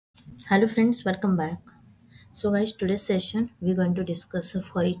Hello friends, welcome back. So guys, today's session we're going to discuss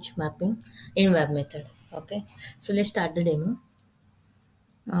for each mapping in web method. Okay, so let's start the demo.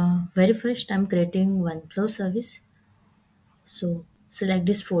 Very first, I'm creating one flow service. So select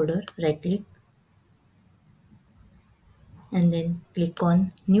this folder, right click, and then click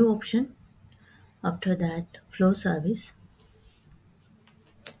on new option. After that, flow service.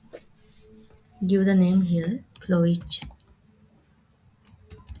 Give the name here, ForEach.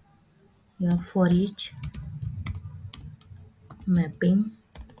 Your for each mapping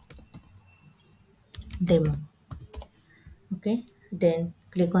demo. Okay, then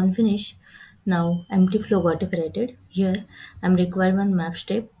click on finish. Now empty flow got created. Here I'm required one map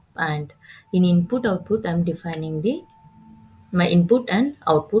step, and in input output I'm defining the my input and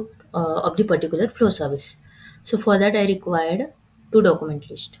output of the particular flow service. So for that I required two document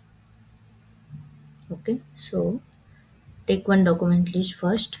list. Okay, so take one document list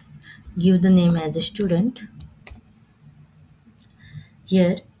first, give the name as a student.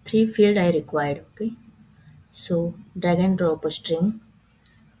 Here three field I required. Okay, so drag and drop a string,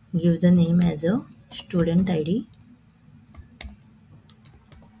 give the name as a student ID.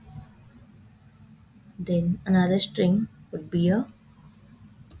 Then another string would be a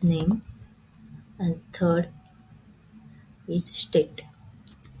name, and third is state.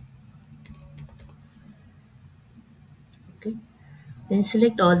 Okay. Then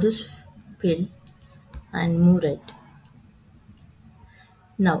select all those field and move right.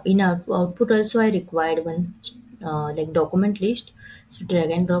 Now in output also I required one like document list. So drag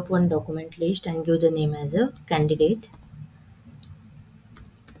and drop one document list and give the name as a candidate.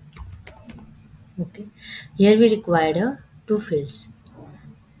 Okay. Here we required two fields.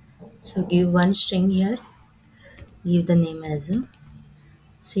 So give one string here, give the name as a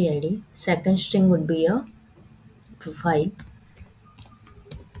CID. Second string would be a profile.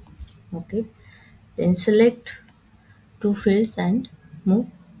 Okay. Then select two fields and move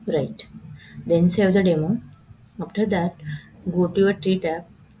right. Then save the demo. After that, go to your tree tab.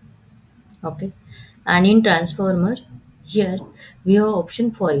 Okay. And in transformer, here we have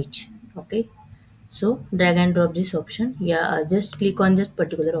option for each. Okay. So drag and drop this option. Yeah, just click on this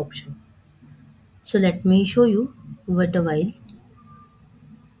particular option. So let me show you what a while.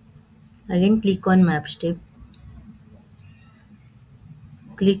 Again click on map step.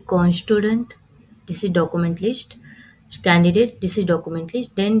 Click on student. This is document list. Candidate. This is document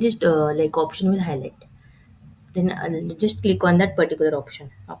list. Then this like option will highlight. Then I'll just click on that particular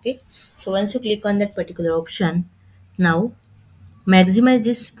option. Okay, so once you click on that particular option, now maximize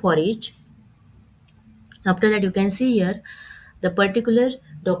this for each. After that, you can see here the particular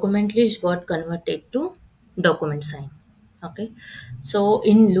document list got converted to document sign. Okay, so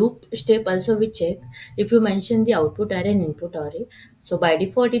in loop step also we check if you mention the output array and input array. So by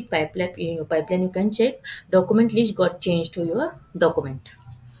default in your pipeline you can check document list got changed to your document.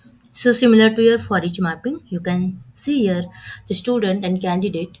 So similar to your for each mapping, you can see here the student and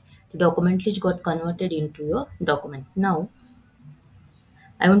candidate, the document list got converted into your document. Now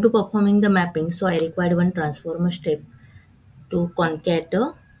I want to performing the mapping, so I required one transformer step to concat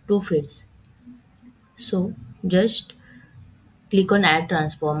two fields. So just click on add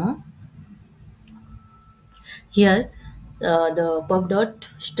transformer. Here the pub dot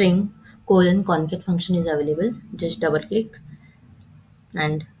string colon concat function is available. Just double click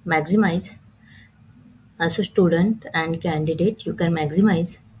and maximize. As a student and candidate, you can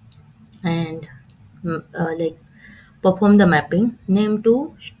maximize and like perform the mapping name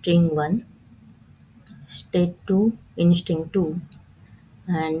to string 1, state to in string 2,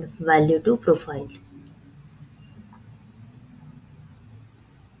 and value to profile.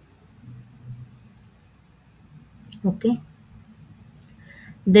 Okay,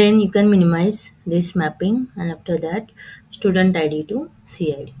 then you can minimize this mapping, and after that student ID to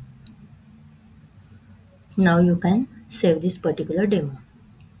CID. Now you can save this particular demo,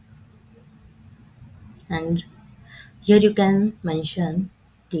 and here you can mention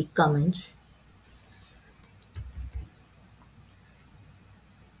the comments.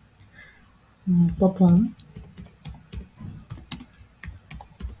 Perform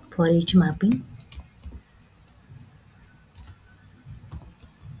for each mapping.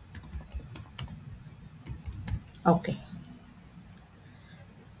 Okay,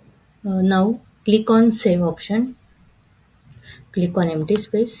 now click on save option, click on empty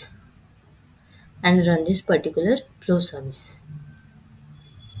space and run this particular flow service.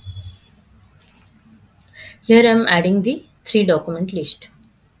 Here I am adding the three document list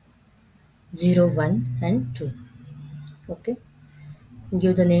 0, 1 and 2. Okay,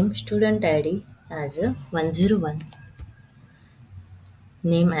 give the name student ID as a 101.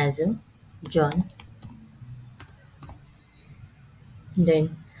 name as a John,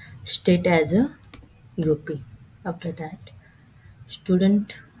 then state as a UP. After that,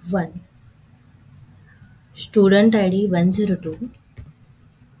 student 1, student ID 102,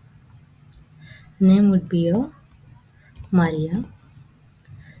 name would be a Maria,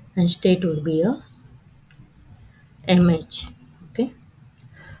 and state would be a MH. Okay,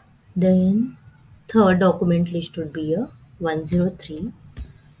 then third document list would be a 103,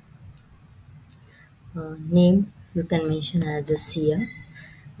 name you can mention as a Sia,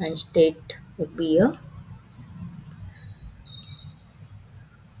 and state would be a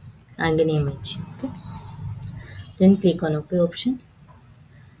again image. Okay, then click on OK option,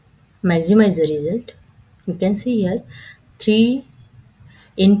 maximize the result. You can see here 3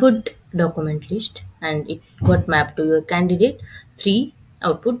 input document list and it got mapped to your candidate 3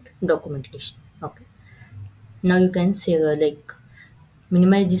 output document list. Okay, now you can save like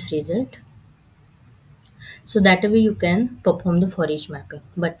minimize this result, so that way you can perform the for each mapping.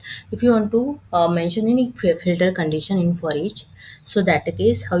 But if you want to mention any filter condition in for each, so that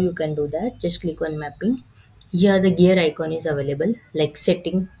case how you can do that, just click on mapping. Here the gear icon is available like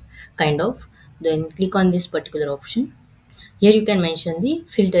setting kind of, then click on this particular option. Here you can mention the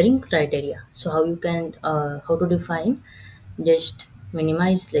filtering criteria. So how you can how to define, just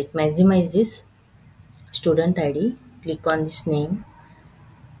minimize like maximize this student ID, click on this name,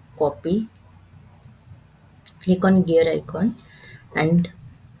 copy, click on gear icon, and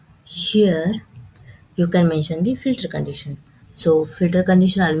here you can mention the filter condition. So filter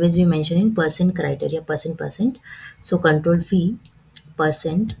condition always we mention in percent criteria, percent. So control V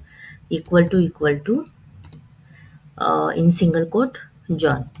percent equal to in single quote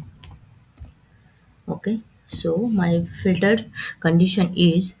John. Okay, so my filtered condition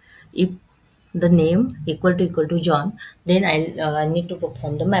is if the name equal to John, then I need to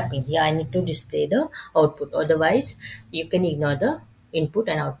perform the mapping. Yeah, I need to display the output. Otherwise, you can ignore the input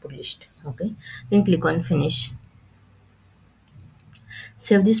and output list. Okay, then click on finish.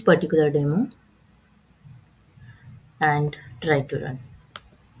 Save this particular demo and try to run.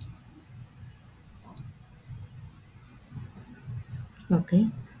 Okay,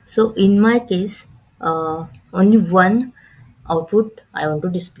 so in my case, only one output I want to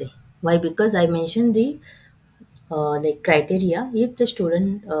display. Why? Because I mentioned the like criteria. If the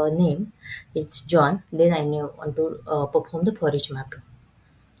student name is John, then I want to perform the for each mapping.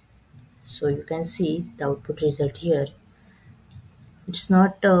 So you can see the output result here. It's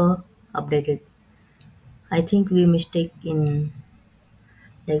not updated. I think we mistake in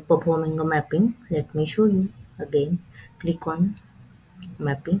like performing a mapping. Let me show you again. Click on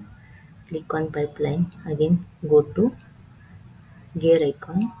mapping, click on pipeline, again go to gear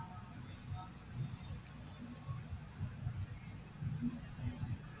icon,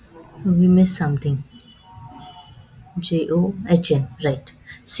 we missed something. JOHN, right?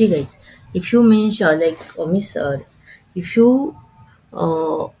 See guys, if you mention like miss if you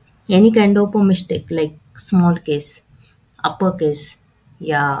uh, any kind of a mistake like small case, uppercase,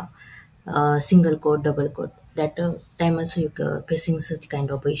 yeah, single quote, double quote, that time also you facing such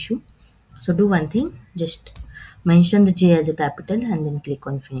kind of issue. So do one thing, just mention the J as a capital and then click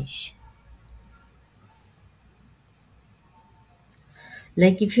on finish.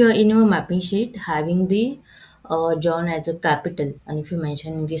 Like if you are in your mapping sheet having the John as a capital, and if you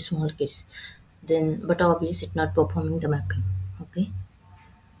mention in the small case, then but obviously it's not performing the mapping. Okay,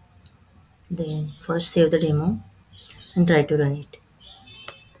 then first save the demo and try to run it.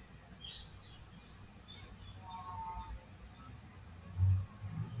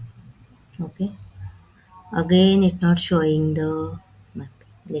 Okay, again it's not showing the map.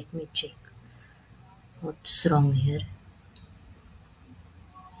 Let me check what's wrong here.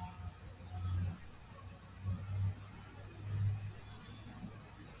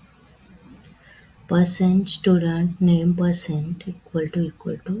 Percent student name percent equal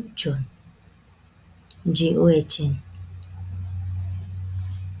to John, JOHN.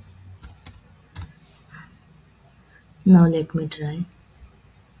 Now let me try.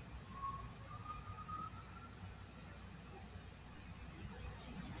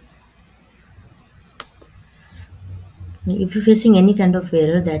 If you're facing any kind of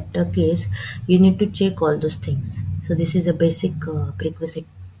error, that case you need to check all those things. So this is a basic prerequisite,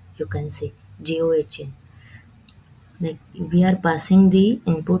 you can say GOHN. Like we are passing the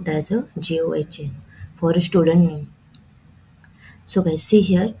input as a GOHN for a student name. So guys, see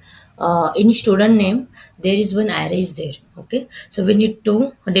here, in student name there is one array is there. Okay, so we need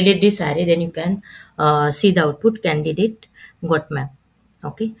to delete this array, then you can see the output candidate got map.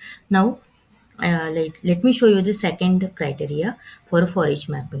 Okay, now let me show you the second criteria for each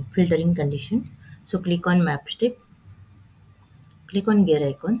mapping filtering condition. So click on map step, click on gear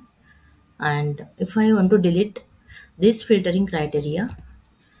icon, and if I want to delete this filtering criteria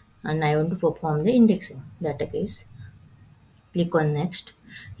and I want to perform the indexing, that case click on next.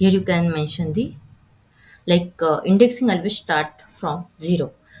 Here you can mention the indexing always start from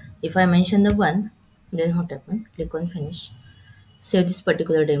 0. If I mention the 1, then what happen? Click on finish, save this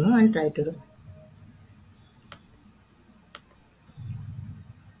particular demo and try to run.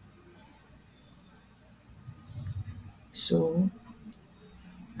 So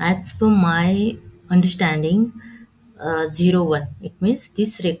as per my understanding, 0 1, it means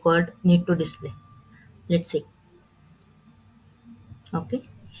this record need to display. Let's see. Okay,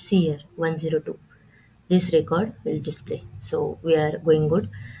 see here 102, this record will display, so we are going good.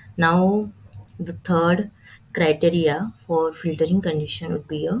 Now the third criteria for filtering condition would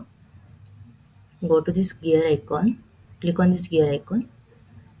be a go to this gear icon, click on this gear icon,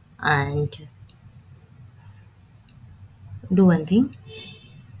 and do one thing.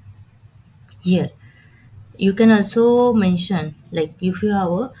 Here you can also mention, like if you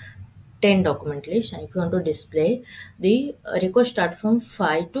have a 10 document list and if you want to display the record start from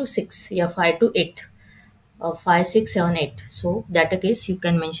 5 to 6, yeah, 5 to 8, 5 6 7 8. So that a case you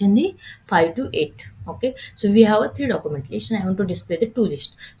can mention the 5 to 8. Okay, so we have a 3 document list and I want to display the 2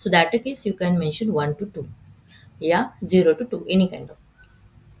 list, so that a case you can mention 1 to 2, yeah, 0 to 2, any kind of.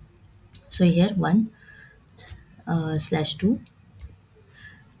 So here 1 slash 2,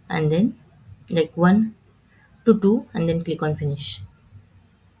 and then like 1 to 2, and then click on finish.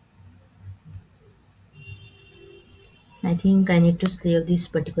 I think I need to save this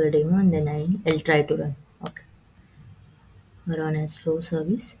particular demo and then I'll try to run. Okay, run as slow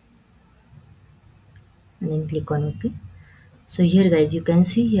service and then click on OK. So here guys, you can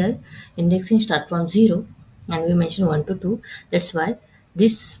see here indexing start from 0 and we mentioned 1 to 2. That's why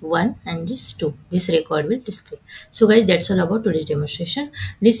this 1 and this 2, this record will display. So guys, that's all about today's demonstration.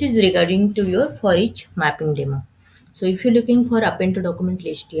 This is regarding to your for each mapping demo. So if you're looking for append to document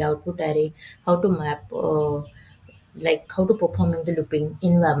list, the output array, how to map, like how to performing the looping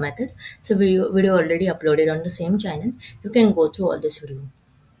in web method. So video already uploaded on the same channel. You can go through all this video.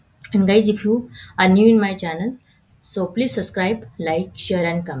 And guys, if you are new in my channel, so please subscribe, like, share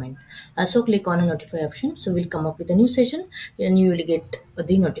and comment. Also click on a notify option, so we'll come up with a new session and you will get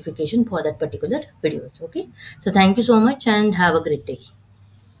the notification for that particular videos. Okay, so thank you so much and have a great day.